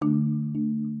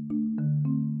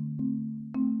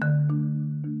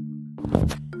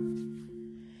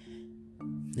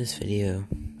This video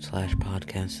slash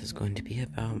podcast is going to be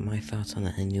about my thoughts on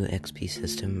the new XP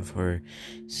system for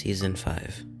Season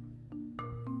 5.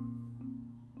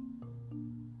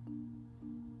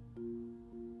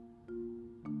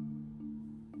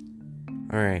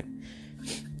 Alright.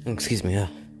 Excuse me,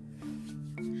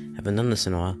 haven't done this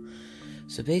in a while.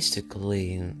 So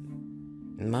basically,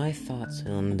 my thoughts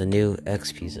on the new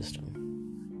XP system.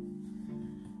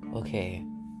 Okay,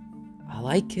 I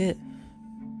like it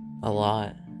a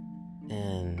lot,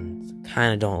 and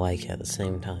kind of don't like it at the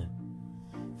same time.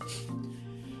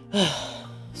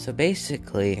 So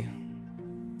basically,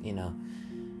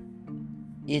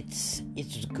 it's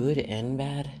good and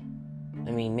bad.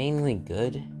 I mean, mainly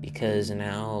good, because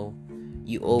now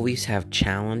you always have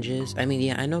challenges. I mean,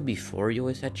 yeah, I know before you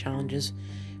always had challenges,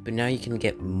 but now you can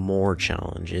get more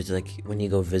challenges. Like, when you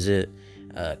go visit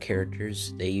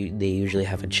characters, they usually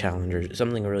have a challenge or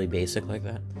something really basic like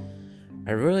that.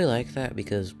 I really like that,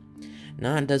 because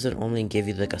now it doesn't only give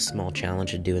you like a small challenge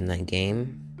to do in that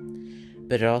game,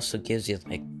 but it also gives you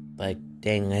like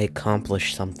dang, I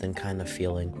accomplished something kind of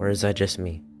feeling. Or is that just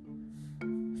me?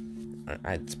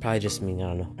 It's probably just me, I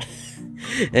don't know.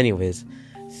 Anyways,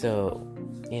 so,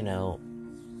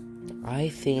 I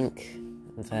think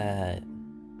that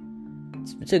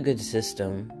it's a good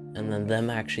system, and then them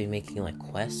actually making like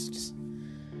quests,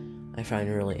 I find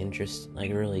really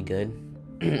really good.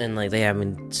 And like they have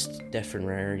different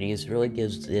rarities, really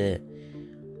gives it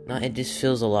just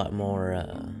feels a lot more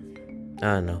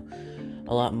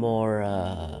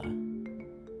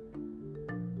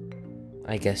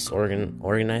I guess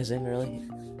organizing, really.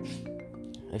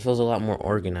 It feels a lot more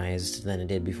organized than it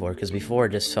did before, because before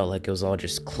it just felt like it was all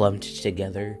just clumped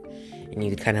together, and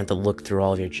you kind of have to look through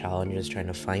all of your challenges trying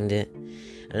to find it.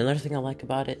 And another thing I like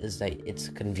about it is that it's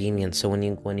convenient. So when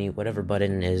you whatever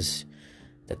button is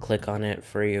to click on it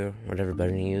for you, whatever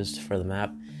button you used for the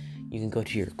map, you can go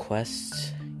to your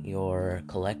quests, your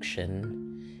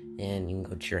collection, and you can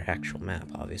go to your actual map,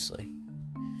 obviously.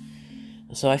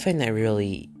 So I find that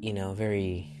really,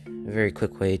 very, very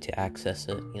quick way to access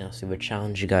it, see what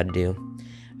challenge you gotta do.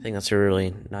 I think that's a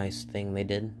really nice thing they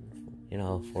did,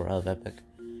 for Epic.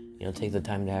 Take the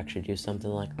time to actually do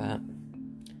something like that.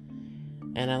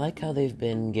 And I like how they've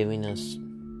been giving us,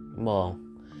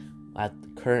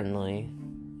 currently,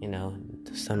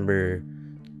 December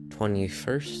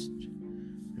 21st.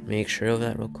 Make sure of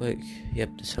that real quick.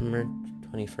 Yep, December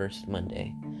 21st,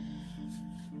 Monday.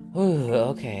 Ooh,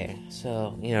 okay.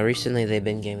 So, recently they've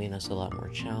been giving us a lot more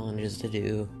challenges to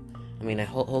do. I mean,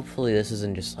 hopefully this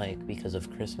isn't just, because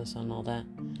of Christmas and all that.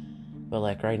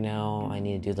 But, right now, I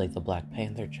need to do, the Black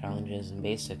Panther challenges, and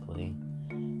basically,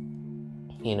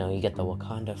 you get the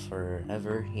Wakanda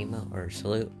Forever emote or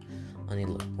salute. I'll need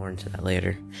to look more into that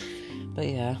later. But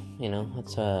yeah,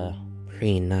 that's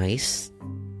pretty nice.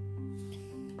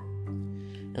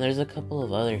 And there's a couple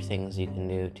of other things you can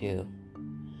do too.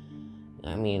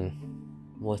 I mean,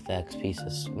 with the XP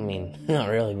system, not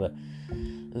really, but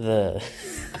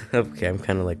okay, I'm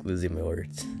kind of losing my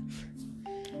words.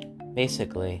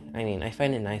 Basically, I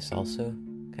find it nice also,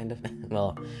 kind of.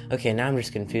 Well, okay, now I'm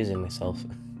just confusing myself.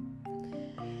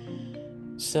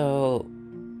 So,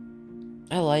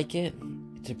 I like it.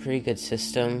 It's a pretty good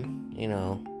system,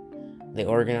 they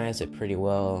organize it pretty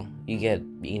well. You get,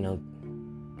 you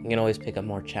can always pick up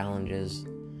more challenges.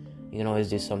 You can always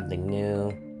do something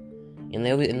new. And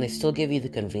they still give you the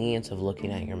convenience of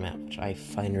looking at your map, which I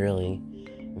find really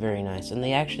very nice. And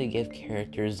they actually give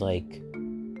characters,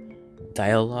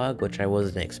 dialogue, which I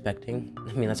wasn't expecting.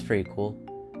 That's pretty cool.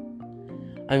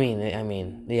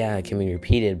 Yeah, it can be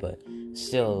repeated, but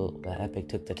still, the Epic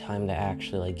took the time to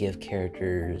actually, give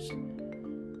characters,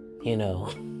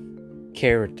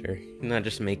 character, not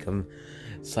just make them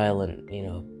silent,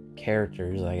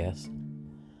 characters, I guess.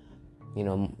 A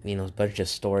bunch of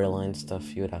storyline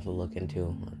stuff you would have to look into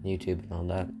on YouTube and all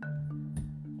that.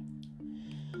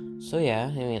 So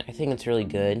yeah, I think it's really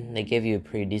good. They give you a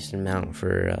pretty decent amount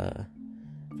for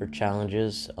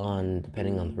challenges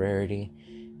depending on the rarity.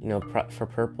 For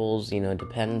purples, it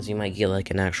depends. You might get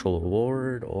an actual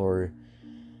reward, or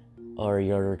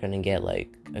you're gonna get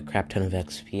a crap ton of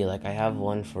XP. I have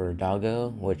one for Doggo,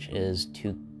 which is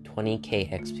 20k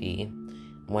XP.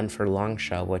 One for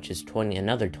Longshot, which is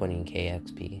another 20k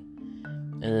XP.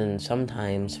 And then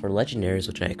sometimes for legendaries,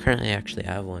 which I currently actually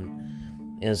have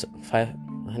one, is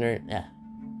 500.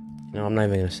 I'm not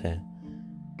even gonna say it.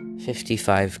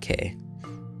 55k.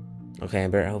 Okay,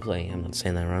 hopefully I'm not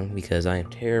saying that wrong, because I am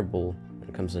terrible when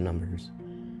it comes to numbers.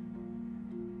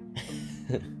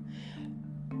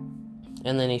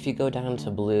 And then if you go down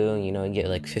to blue, you get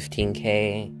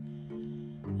 15k.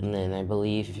 And then I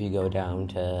believe if you go down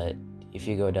to if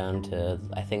you go down to,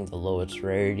 I think, the lowest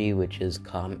rarity, which is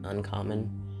uncommon,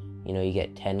 you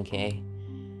get 10k,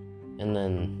 and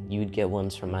then you'd get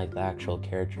ones from like the actual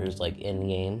characters like in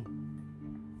game,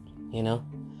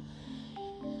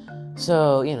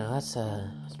 so that's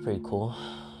pretty cool.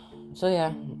 So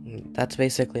yeah, that's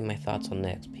basically my thoughts on the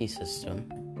XP system.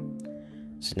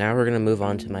 So now we're gonna move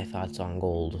on to my thoughts on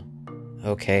gold.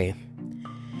 Okay,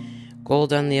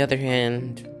 gold, on the other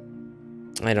hand,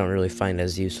 I don't really find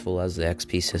as useful as the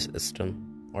XP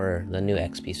system, or the new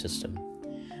XP system.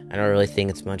 I don't really think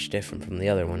it's much different from the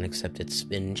other one, except it's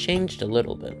been changed a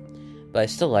little bit. But I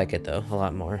still like it, though, a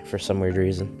lot more, for some weird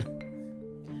reason.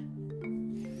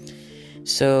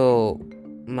 So,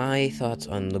 my thoughts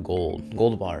on the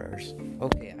gold bars.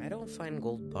 Okay, I don't find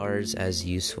gold bars as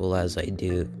useful as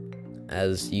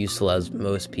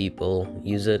most people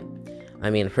use it.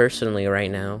 I mean, personally,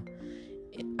 right now,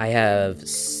 I have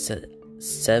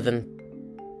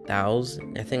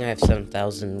 7,000. I think I have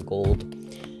 7,000 gold.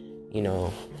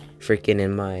 Freaking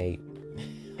in my,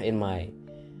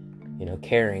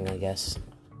 carrying, I guess.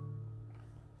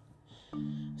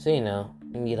 So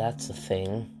maybe that's a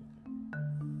thing.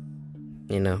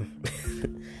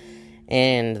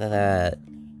 And that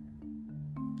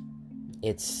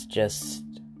it's just,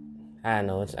 I don't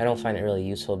know. I don't find it really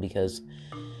useful because,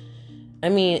 I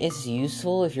mean, it's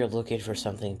useful if you're looking for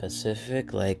something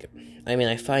specific. Like, I mean,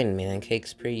 I find man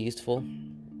cakes pretty useful.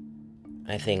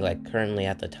 I think, like, currently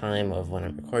at the time of when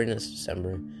I'm recording this,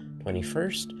 December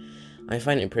 21st, I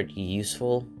find it pretty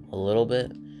useful a little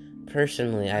bit.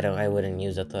 Personally, I wouldn't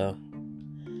use it, though.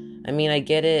 I mean, I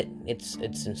get it. It's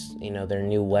they're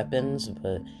new weapons,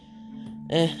 but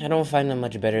I don't find them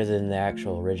much better than the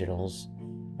actual originals.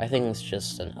 I think it's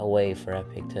just a way for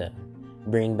Epic to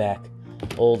bring back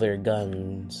older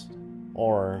guns,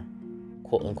 or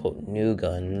quote-unquote new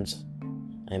guns,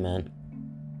 I meant.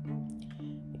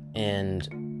 And,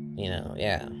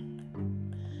 yeah.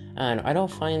 I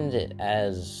don't find it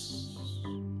as...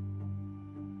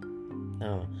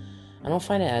 I don't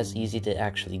find it as easy to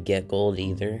actually get gold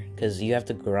either, because you have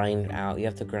to grind out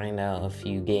a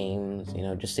few games,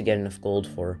 just to get enough gold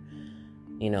for,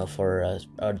 for a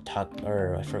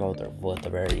or I forgot what the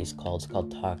rarity is called. It's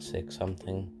called toxic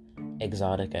something,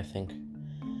 exotic, I think.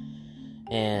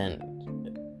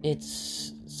 And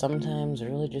it's sometimes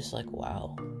really just like,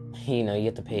 wow, you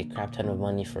have to pay a crap ton of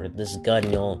money for this gun.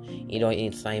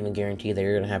 It's not even guaranteed that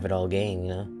you're gonna have it all game,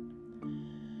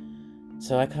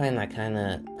 So I kind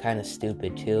of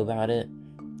stupid too about it.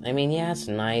 I mean, yeah, it's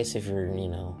nice if you're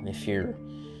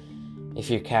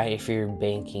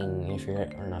banking,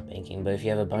 or not banking, but if you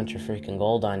have a bunch of freaking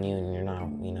gold on you and you're not,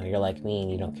 you're like me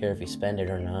and you don't care if you spend it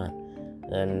or not,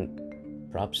 then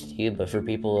props to you. But for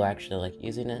people who actually like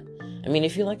using it, I mean,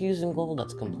 if you like using gold,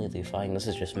 that's completely fine. This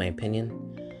is just my opinion.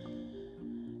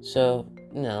 So,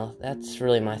 that's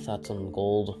really my thoughts on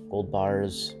gold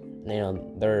bars.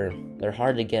 They're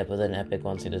hard to get, but then Epic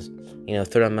wants you to,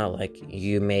 throw them out like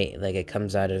it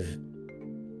comes out of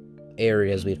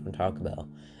areas we don't talk about.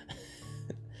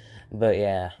 But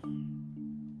yeah,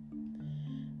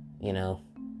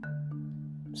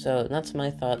 so that's my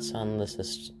thoughts on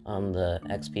the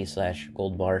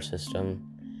XP/gold bar system.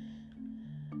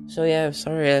 So yeah, I'm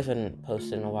sorry I haven't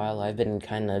posted in a while. I've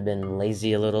been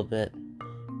lazy a little bit,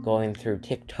 going through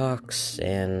TikToks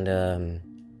and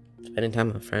spending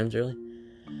time with friends, really.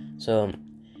 So,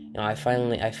 I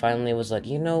finally was like,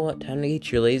 you know what, time to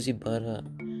get your lazy butt up,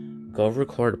 go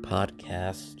record a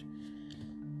podcast,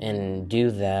 and do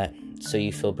that so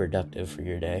you feel productive for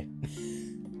your day.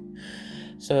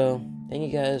 So, thank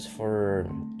you guys for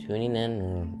tuning in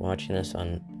or watching this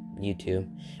on YouTube.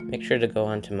 Make sure to go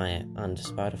onto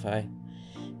Spotify,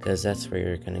 because that's where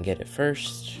you're gonna get it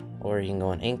first, or you can go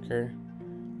on Anchor.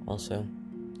 Also,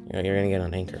 you're gonna get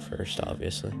on Anchor first,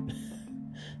 obviously.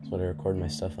 That's what I record my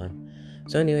stuff on.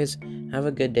 So anyways, have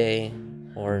a good day,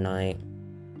 or night,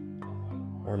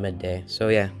 or midday. So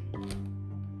yeah.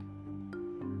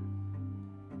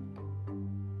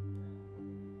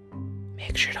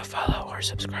 Make sure to follow or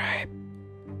subscribe.